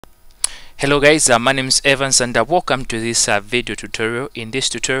Hello guys, my name is Evans and welcome to this video tutorial. In this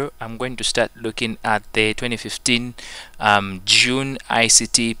tutorial, I'm going to start looking at the 2015 June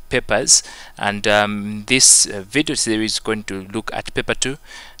ICT papers, and this video series is going to look at paper 2.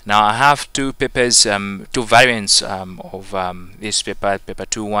 Now I have two papers, two variants of this paper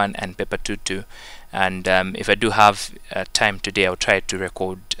 2.1 and paper 2.2, and if I do have time today, I'll try to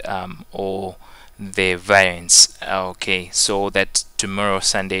record all the variants, okay, so that tomorrow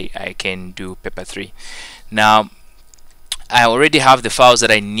Sunday I can do paper 3. Now I already have the files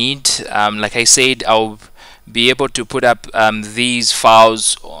that I need. Like I said, I'll be able to put up these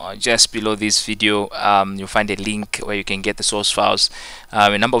files just below this video. You'll find a link where you can get the source files.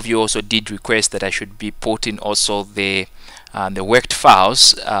 A number of you also did request that I should be putting also the worked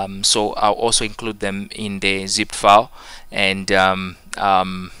files, so I'll also include them in the zipped file, and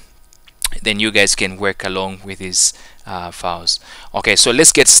then you guys can work along with these files. Okay, so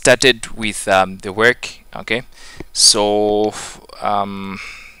let's get started with the work. Okay, so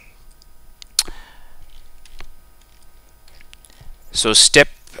step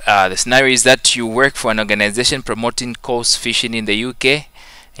the scenario is that you work for an organization promoting course fishing in the UK,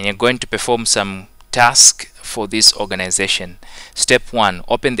 and you're going to perform some task for this organization. Step 1,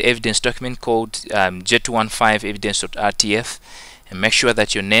 open the evidence document called J215 evidence.rtf, and make sure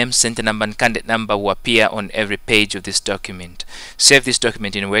that your name, center number, and candidate number will appear on every page of this document. Save this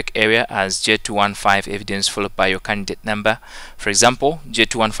document in work area as J215 evidence followed by your candidate number. For example,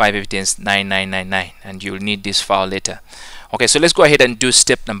 J215 evidence 9999, and you'll need this file later. Okay, so let's go ahead and do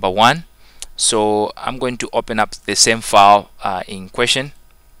step number 1. So I'm going to open up the same file in question.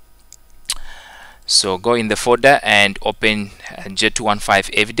 So go in the folder and open J215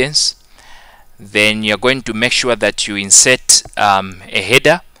 evidence. Then you're going to make sure that you insert a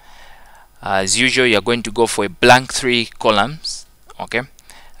header. As usual, you're going to go for a blank 3 columns, okay,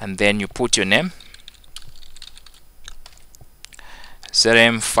 and then you put your name,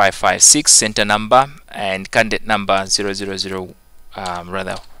 serif 556, center number, and candidate number 000,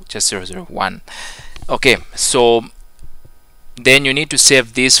 rather just 001. Okay, so then you need to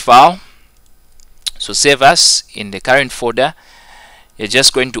save this file. So save as in the current folder. You're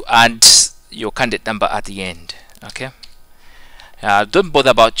just going to add your candidate number at the end. Okay, don't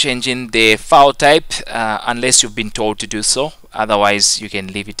bother about changing the file type unless you've been told to do so. Otherwise you can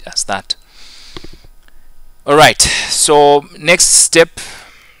leave it as that. Alright, so next step,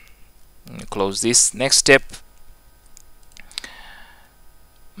 let me close this. Next step,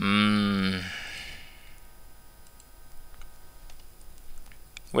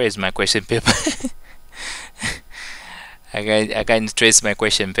 where is my question paper? I can't trace my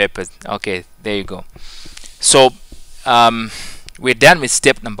question paper. Okay, there you go. So we're done with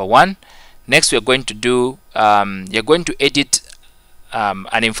step number 1. Next, we're going to do you're going to edit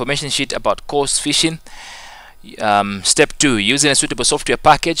an information sheet about course fishing. Step 2, using a suitable software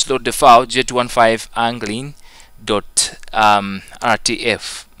package, load the file j215 angling.rtf.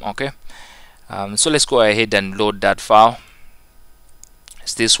 okay, so let's go ahead and load that file.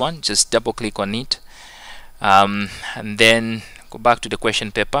 It's this one. Just double click on it, and then go back to the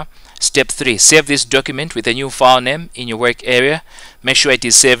question paper. Step 3, save this document with a new file name in your work area. Make sure it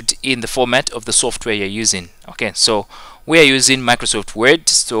is saved in the format of the software you're using. Okay, so we are using Microsoft Word,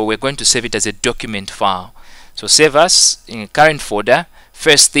 so we're going to save it as a document file. So save as in current folder.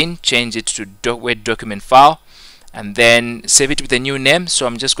 First thing, change it to Word document file, and then save it with a new name. So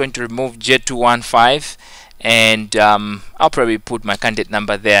I'm just going to remove J215, and I'll probably put my candidate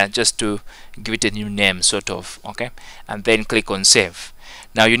number there just to give it a new name, sort of. Okay, and then click on save.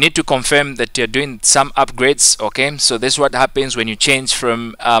 Now you need to confirm that you're doing some upgrades. Okay, so this is what happens when you change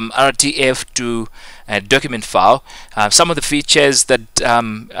from RTF to a document file. Some of the features that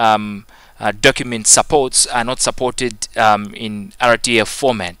document supports are not supported in RTF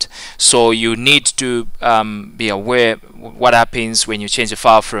format, so you need to be aware what happens when you change a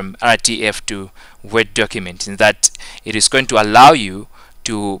file from RTF to Word document, in that it is going to allow you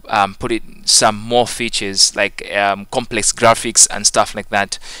to put in some more features like complex graphics and stuff like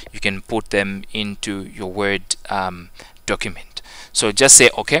that. You can put them into your Word document. So just say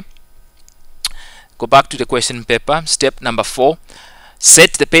okay. Go back to the question paper. Step number 4,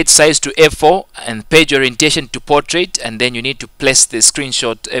 set the page size to A4 and page orientation to portrait, and then you need to place the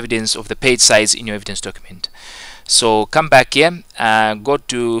screenshot evidence of the page size in your evidence document. So come back here, go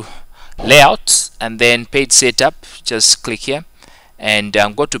to layout, and then page setup. Just click here and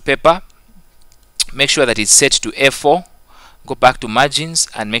go to paper. Make sure that it's set to A4. Go back to margins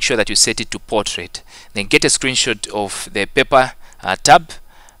and make sure that you set it to portrait. Then get a screenshot of the paper tab,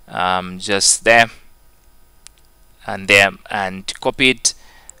 just there and there, and copy it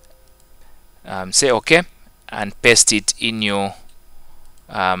say OK and paste it in your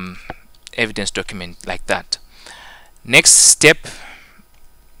evidence document like that. Next step,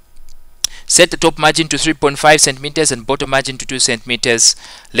 set the top margin to 3.5 centimeters and bottom margin to 2 centimeters,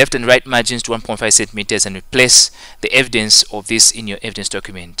 left and right margins to 1.5 centimeters, and replace the evidence of this in your evidence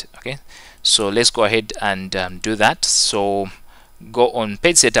document. Okay, so let's go ahead and do that. So go on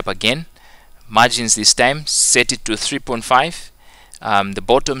page setup again, margins this time, set it to 3.5, the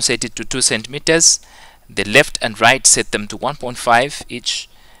bottom set it to 2 centimeters, the left and right set them to 1.5 each,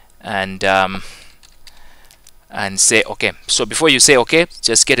 and say OK. So before you say OK,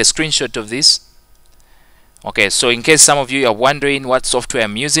 just get a screenshot of this. Okay, so in case some of you are wondering what software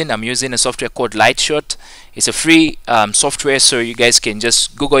I'm using a software called Lightshot. It's a free software, so you guys can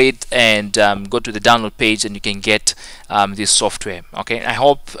just Google it and go to the download page and you can get this software. Okay, I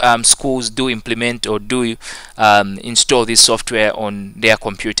hope schools do implement or do install this software on their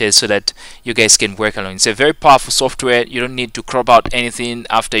computers so that you guys can work along. It's a very powerful software. You don't need to crop out anything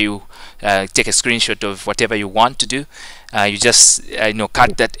after you take a screenshot of whatever you want to do. You just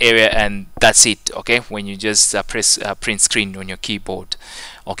cut that area and that's it. Okay, when you just press print screen on your keyboard.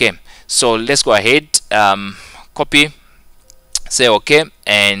 Okay, so let's go ahead, copy, say OK,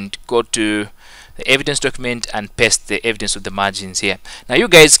 and go to the evidence document and paste the evidence of the margins here. Now you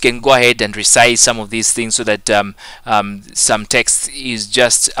guys can go ahead and resize some of these things so that some text is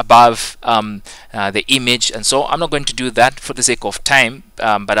just above the image, and so I'm not going to do that for the sake of time,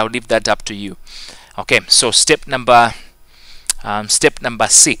 but I'll leave that up to you. Okay, so step number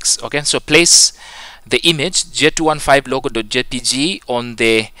 6. Okay, so place the image j215 logo.jpg on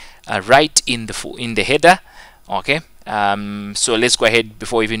the right in the header. Okay, so let's go ahead,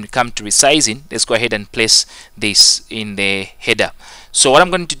 before we even come to resizing, let's go ahead and place this in the header. So what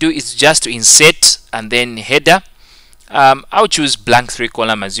I'm going to do is just to insert and then header. I'll choose blank 3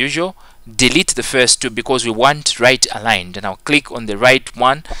 column as usual. Delete the first two because we want right aligned, and I'll click on the right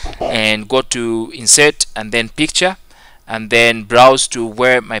one and go to insert and then picture, and then browse to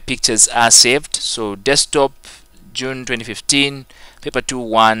where my pictures are saved. So desktop, June 2015, paper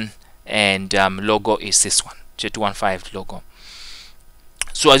 2-1, and logo is this one, J215 logo.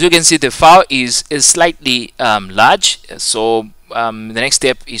 So as you can see, the file is slightly large, so the next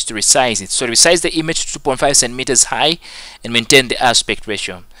step is to resize it. So resize the image to 2.5 centimeters high and maintain the aspect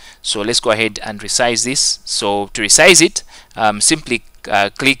ratio. So let's go ahead and resize this. So to resize it, simply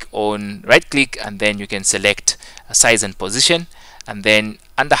click on right click and then you can select size and position, and then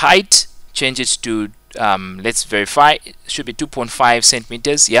under height change it to let's verify, it should be 2.5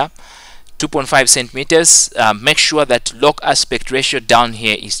 centimeters. Yeah, 2.5 centimeters. Make sure that lock aspect ratio down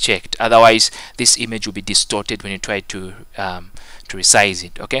here is checked, otherwise this image will be distorted when you try to resize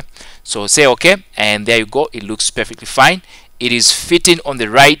it. Okay, so say OK, and there you go, it looks perfectly fine. It is fitting on the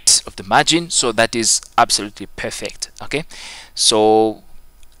right of the margin, so that is absolutely perfect. Okay, so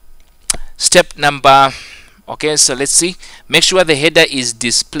step number, okay, so let's see, make sure the header is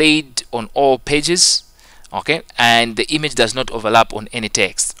displayed on all pages, okay, and the image does not overlap on any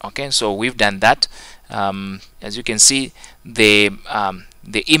text. Okay, so we've done that. As you can see, the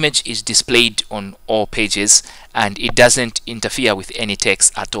image is displayed on all pages and it doesn't interfere with any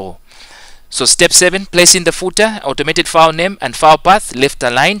text at all. So step 7, place in the footer automated file name and file path left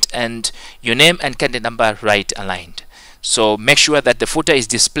aligned and your name and candidate number right aligned. So make sure that the footer is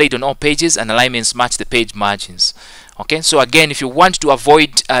displayed on all pages and alignments match the page margins. Okay, so again, if you want to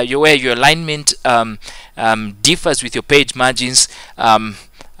avoid where your alignment differs with your page margins,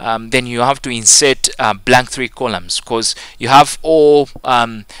 then you have to insert blank 3 columns, because you have all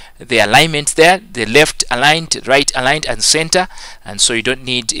the alignments there, the left aligned, right aligned, and center, and so you don't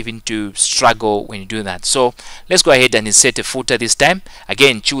need even to struggle when you do that. So let's go ahead and insert a footer this time.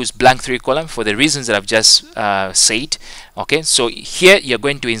 Again, choose blank 3 column for the reasons that I've just said. Okay, so here you're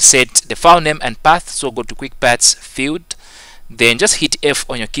going to insert the file name and path. So go to quick paths field, then just hit F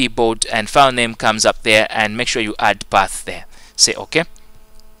on your keyboard and file name comes up there, and make sure you add path there. Say OK.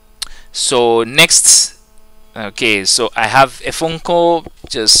 So next, okay, so I have a phone call,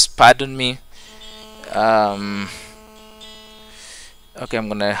 just pardon me. Okay, I'm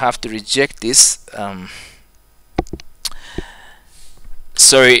gonna have to reject this.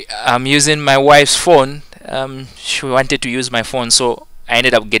 Sorry, I'm using my wife's phone. She wanted to use my phone, so I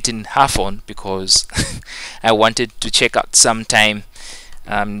ended up getting her phone because I wanted to check out some time.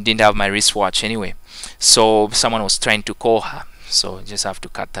 Didn't have my wristwatch anyway, so someone was trying to call her, so just have to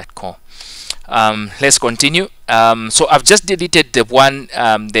cut that call. Let's continue. So I've just deleted the one,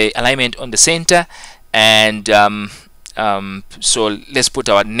 the alignment on the center, and so let's put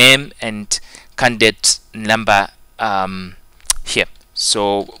our name and candidate number here.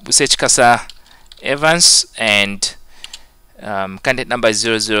 So Busech Kasa Evans, and candidate number is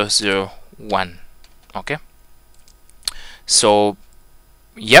 0001. Okay, so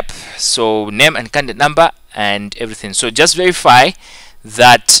yep, so name and candidate number and everything. So just verify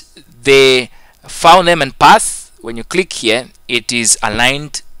that the file name and path, when you click here, it is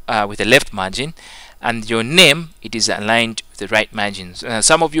aligned with the left margin, and your name, it is aligned with the right margins.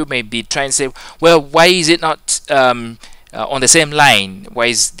 Some of you may be trying to say, well, why is it not on the same line? Why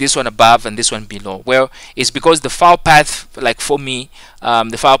is this one above and this one below? Well, it's because the file path, like for me,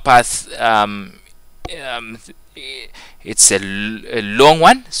 the file path, it's a long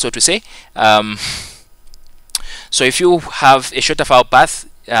one, so to say. So if you have a shorter file path,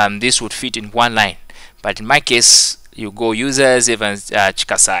 this would fit in one line. But in my case, you go users, even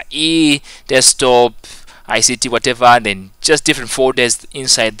IGCSE, desktop, ICT, whatever, then just different folders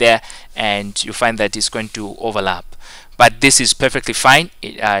inside there, and you find that it's going to overlap. But this is perfectly fine.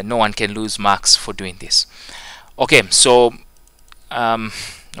 No one can lose marks for doing this. Okay, so I'm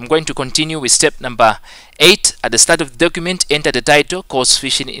going to continue with step number 8. At the start of the document, enter the title, course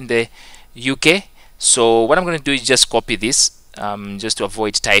fishing in the UK. So what I'm going to do is just copy this, just to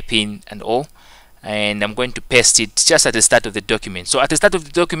avoid typing and all, and I'm going to paste it just at the start of the document. So at the start of the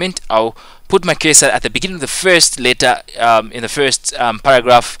document, I'll put my cursor at the beginning of the first letter in the first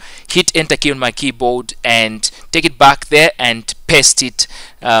paragraph, hit enter key on my keyboard, and take it back there and paste it,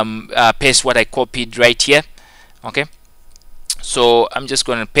 paste what I copied right here. Okay, so I'm just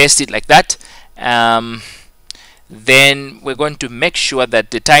going to paste it like that. Then we're going to make sure that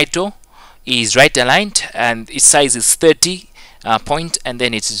the title is right aligned and its size is 30 point, and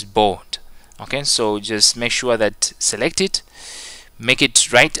then it is bold. Okay, so just make sure that select it, make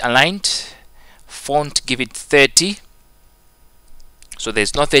it right aligned, font, give it 30. So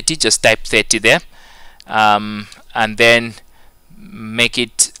there's no 30, just type 30 there, and then make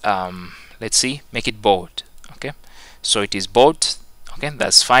it let's see, make it bold. Okay, so it is bold. Okay,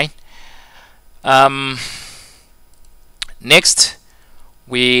 that's fine. Next,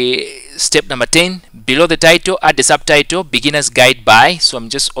 step number 10, below the title, add the subtitle, beginner's guide by. So I'm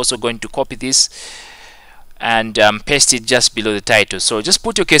just also going to copy this and paste it just below the title. So just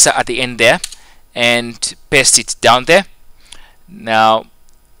put your cursor at the end there and paste it down there. Now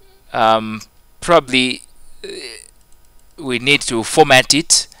probably we need to format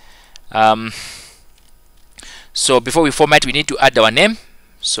it. So before we format, we need to add our name.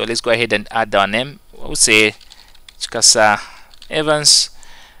 So let's go ahead and add our name. We'll say IGCSE Evans,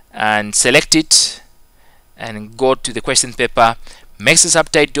 and select it and go to the question paper, make the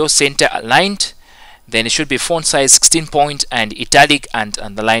subtitle center aligned, then it should be font size 16 point and italic and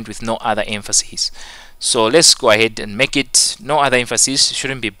underlined with no other emphasis. So let's go ahead and make it no other emphasis.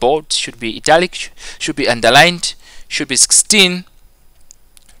 Shouldn't be bold, should be italic, should be underlined, should be 16,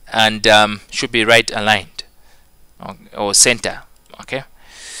 and should be right aligned or center. Okay,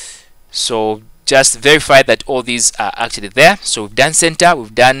 so just verify that all these are actually there. So we've done center,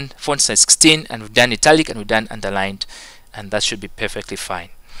 we've done font size 16, and we've done italic, and we've done underlined, and that should be perfectly fine.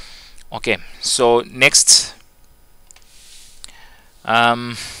 Okay, so next,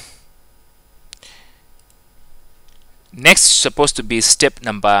 next is supposed to be step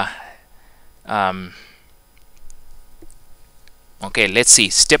number okay, let's see,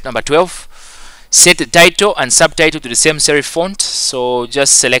 step number 12. Set the title and subtitle to the same serif font. So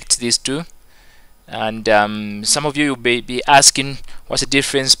just select these two. And some of you will be asking, what's the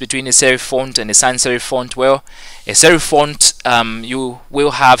difference between a serif font and a sans serif font? Well, a serif font, you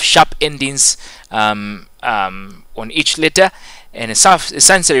will have sharp endings on each letter, and a sans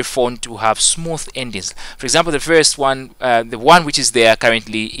serif font will have smooth endings. For example, the first one, the one which is there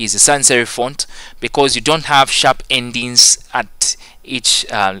currently, is a sans serif font because you don't have sharp endings at each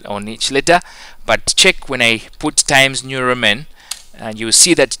on each letter. But check when I put Times New Roman, and you will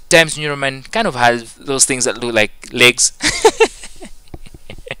see that Times New Roman kind of has those things that look like legs.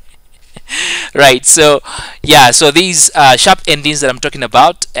 Right, so yeah, so these sharp endings that I'm talking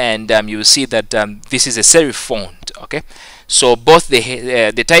about, and you will see that this is a serif font. Okay, so both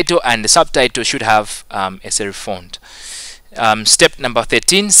the title and the subtitle should have a serif font. Step number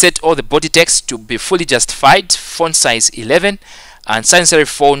 13, set all the body text to be fully justified, font size 11, and sans serif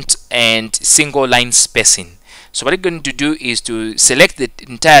font and single line spacing. So what you're going to do is to select the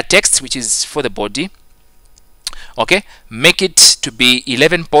entire text, which is for the body. Okay, make it to be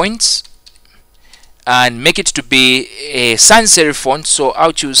 11 points and make it to be a sans serif font. So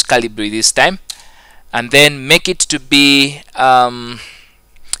I'll choose Calibri this time, and then make it to be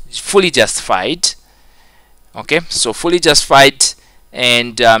fully justified. Okay, so fully justified,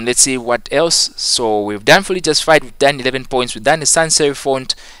 And let's see what else. So we've done fully justified, we've done 11 points, we've done the sans serif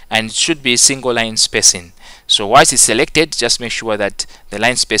font, and it should be single line spacing. So once it's selected, just make sure that the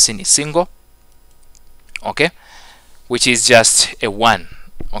line spacing is single, okay, which is just a 1,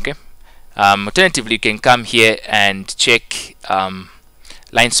 okay. Alternatively, you can come here and check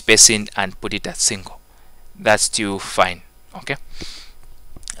line spacing and put it at single. That's still fine, okay.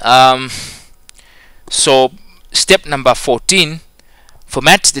 So step number 14,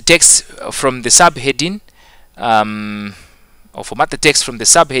 format the text from the subheading, or format the text from the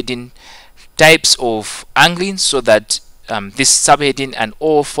subheading types of angling, so that this subheading and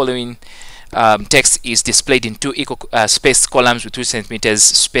all following text is displayed in 2 equal spaced columns with 2 centimeters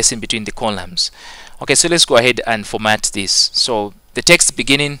spacing between the columns. Okay, so let's go ahead and format this. So the text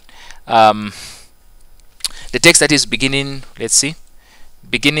beginning, the text that is beginning, let's see,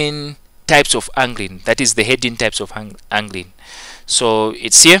 beginning types of angling, that is the heading types of angling. So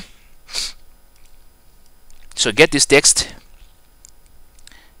it's here. So get this text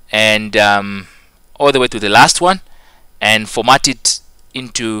and all the way to the last one and format it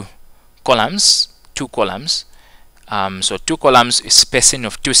into columns, 2 columns. So 2 columns is spacing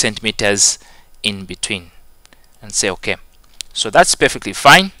of 2 centimeters in between, and say okay. So that's perfectly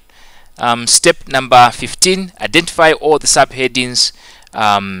fine. Step number 15, identify all the subheadings.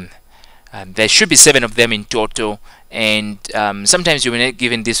 There should be 7 of them in total, and sometimes you may not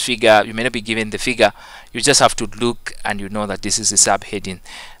given this figure, you may not be given the figure. You just have to look and you know that this is the subheading.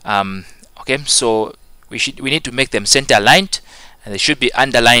 Okay, so we need to make them center aligned, and they should be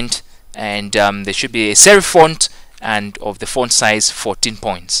underlined, and there should be a serif font and of the font size 14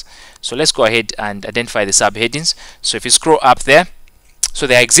 points. So let's go ahead and identify the subheadings. So if you scroll up there, so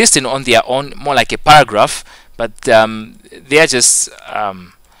they are existing on their own, more like a paragraph, but they are just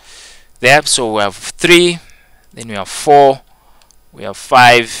there. So we have 3, then we have 4, we have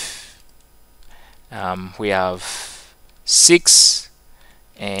 5, we have 6,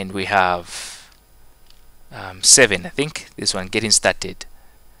 and we have 7. I think this one, getting started.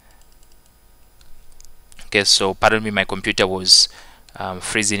 Okay, so pardon me, my computer was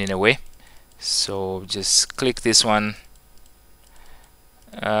freezing in a way. So just click this one.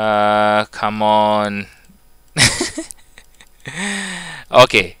 Come on.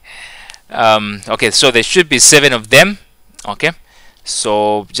 Okay. Okay, so there should be 7 of them. Okay,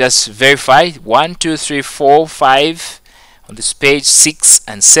 so just verify 1, 2, 3, 4, 5 on this page, 6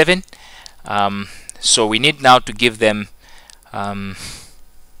 and 7. So we need now to give them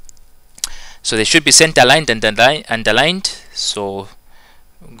so they should be center aligned and underlined. So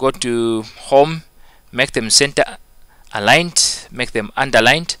go to home, make them center aligned, make them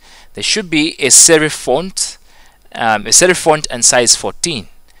underlined. There should be a serif font, and size 14.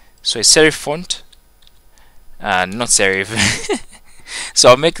 So a serif font, not serif. So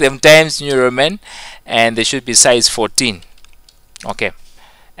I'll make them Times New Roman, and they should be size 14. Okay,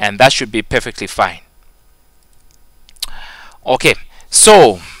 and that should be perfectly fine. Okay,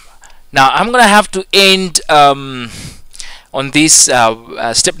 so now I'm gonna have to end on this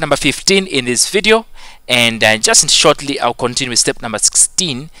step number 15 in this video, and just shortly I'll continue with step number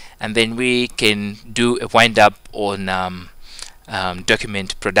 16, and then we can do a wind up on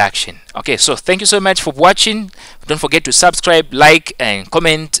document production. Okay, so thank you so much for watching. Don't forget to subscribe, like, and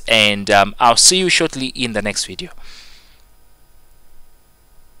comment, and I'll see you shortly in the next video.